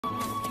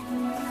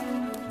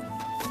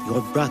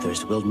Your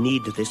brothers will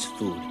need this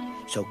food,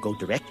 so go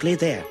directly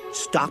there.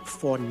 Stop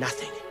for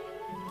nothing.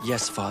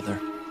 Yes, Father.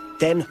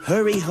 Then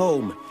hurry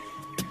home,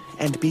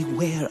 and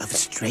beware of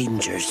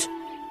strangers.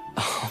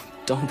 Oh,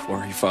 don't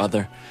worry,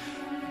 Father.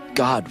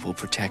 God will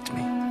protect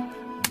me.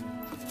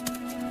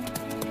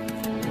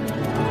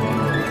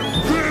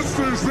 This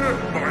is it,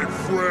 my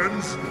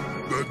friends.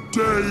 The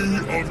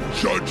day of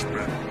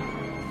judgment.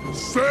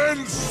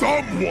 Send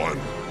someone.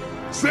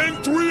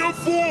 Send 3 or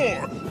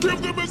 4.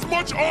 Give them as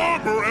much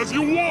armor as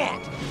you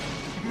want.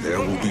 There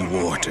will be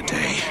war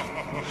today.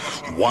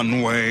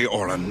 One way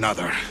or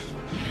another.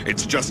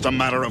 It's just a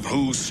matter of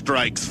who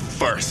strikes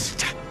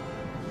first.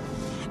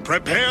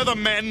 Prepare the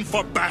men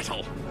for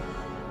battle.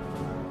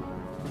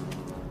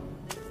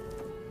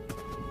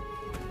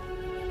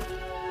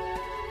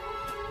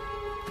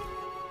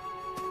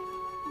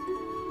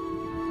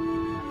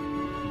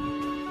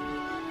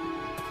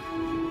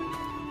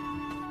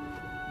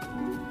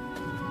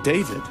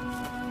 David,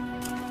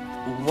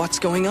 What's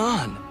going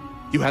on?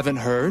 you haven't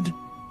heard?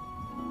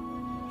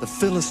 The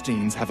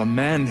Philistines have a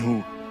man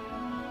who...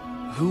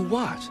 Who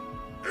what?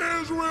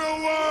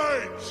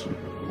 Israelites!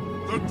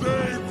 The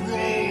day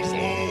grows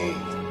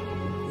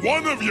old.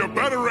 One of you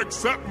better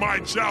accept my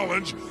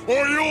challenge,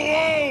 or you'll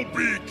all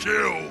be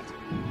killed.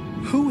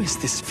 Who is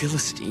this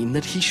Philistine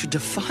that he should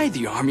defy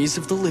the armies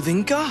of the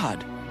living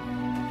God?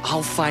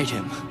 I'll fight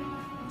him.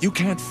 You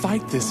can't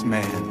fight this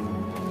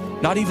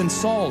man. Not even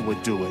Saul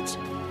would do it.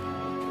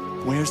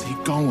 Where's he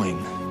going?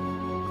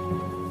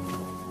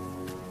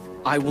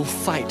 I will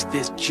fight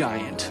this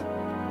giant.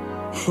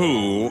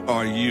 Who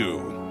are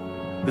you?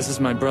 This is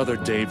my brother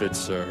David,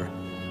 sir.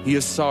 He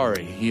is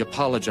sorry. He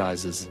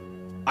apologizes.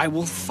 I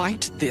will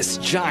fight this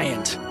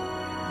giant.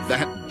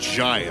 That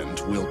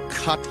giant will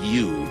cut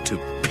you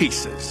to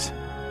pieces.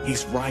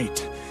 He's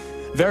right.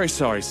 Very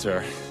sorry,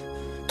 sir.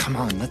 Come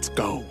on, let's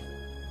go.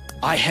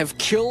 I have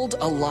killed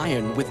a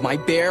lion with my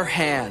bare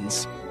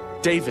hands.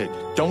 David,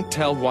 don't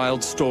tell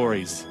wild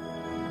stories.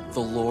 The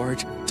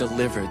Lord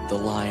delivered the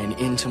lion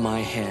into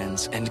my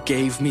hands and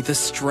gave me the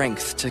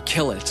strength to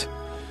kill it.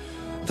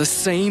 The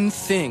same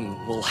thing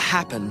will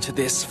happen to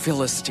this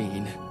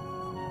Philistine.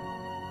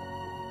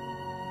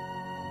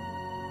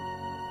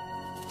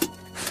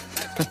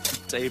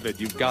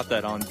 David, you've got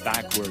that on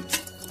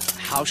backwards.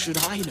 How should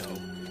I know?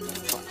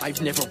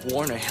 I've never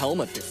worn a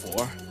helmet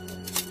before.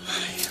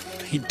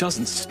 He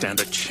doesn't stand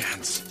a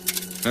chance.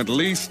 At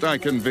least I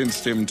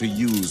convinced him to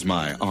use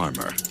my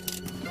armor.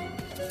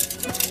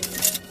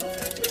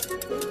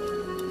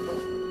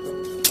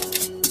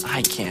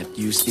 I can't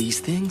use these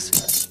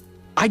things.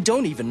 I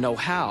don't even know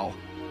how.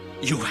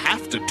 You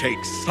have to take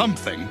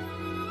something.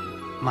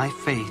 My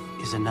faith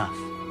is enough.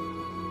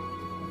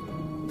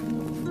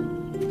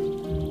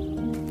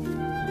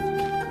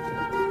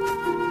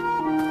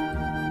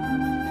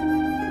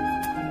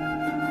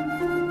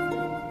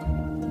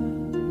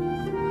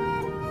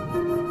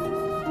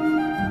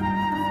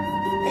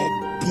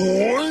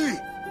 Boy?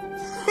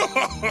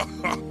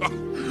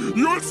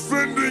 You're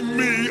sending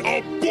me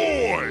a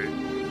boy!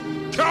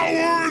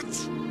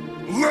 Cowards!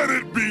 Let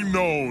it be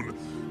known,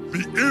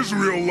 the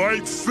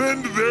Israelites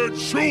send their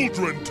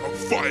children to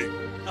fight.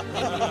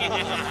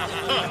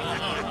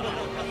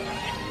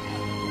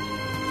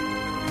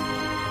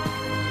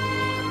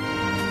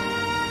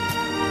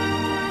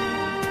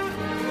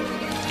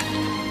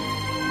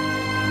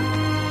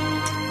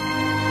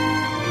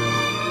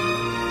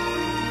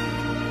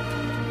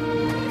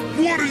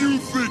 What do you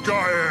think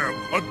I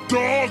am? A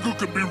dog who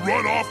can be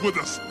run off with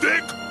a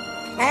stick?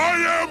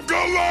 I am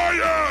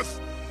Goliath!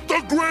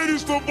 The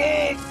greatest of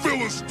all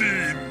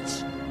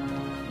Philistines!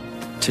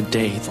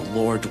 Today the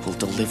Lord will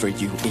deliver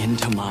you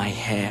into my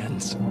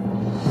hands.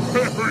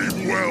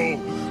 Very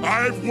well.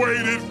 I've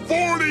waited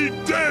 40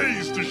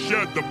 days to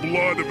shed the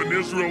blood of an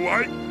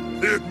Israelite.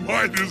 It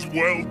might as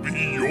well be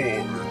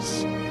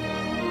yours.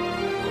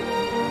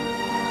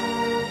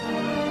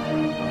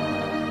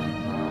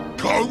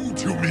 Come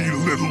to me,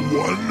 little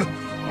one.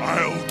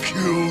 I'll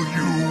kill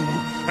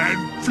you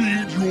and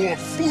feed your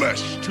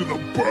flesh to the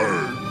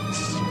birds.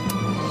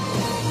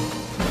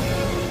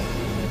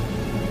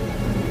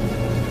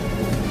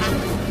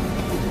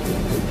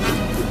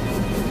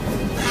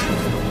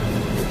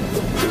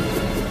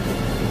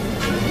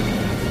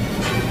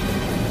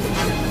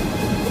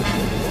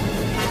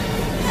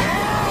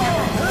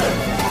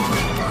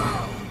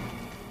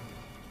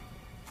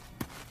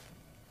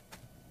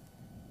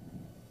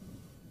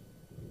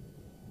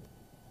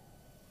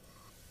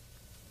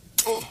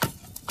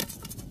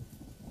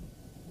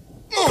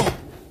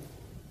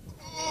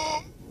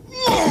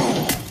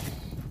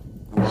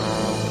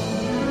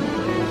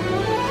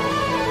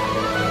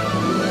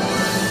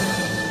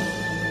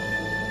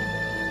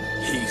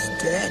 He's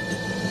dead.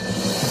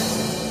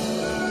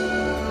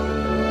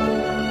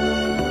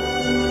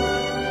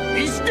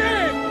 He's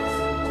dead!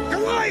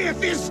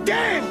 Goliath is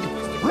dead!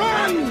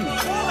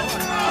 Run!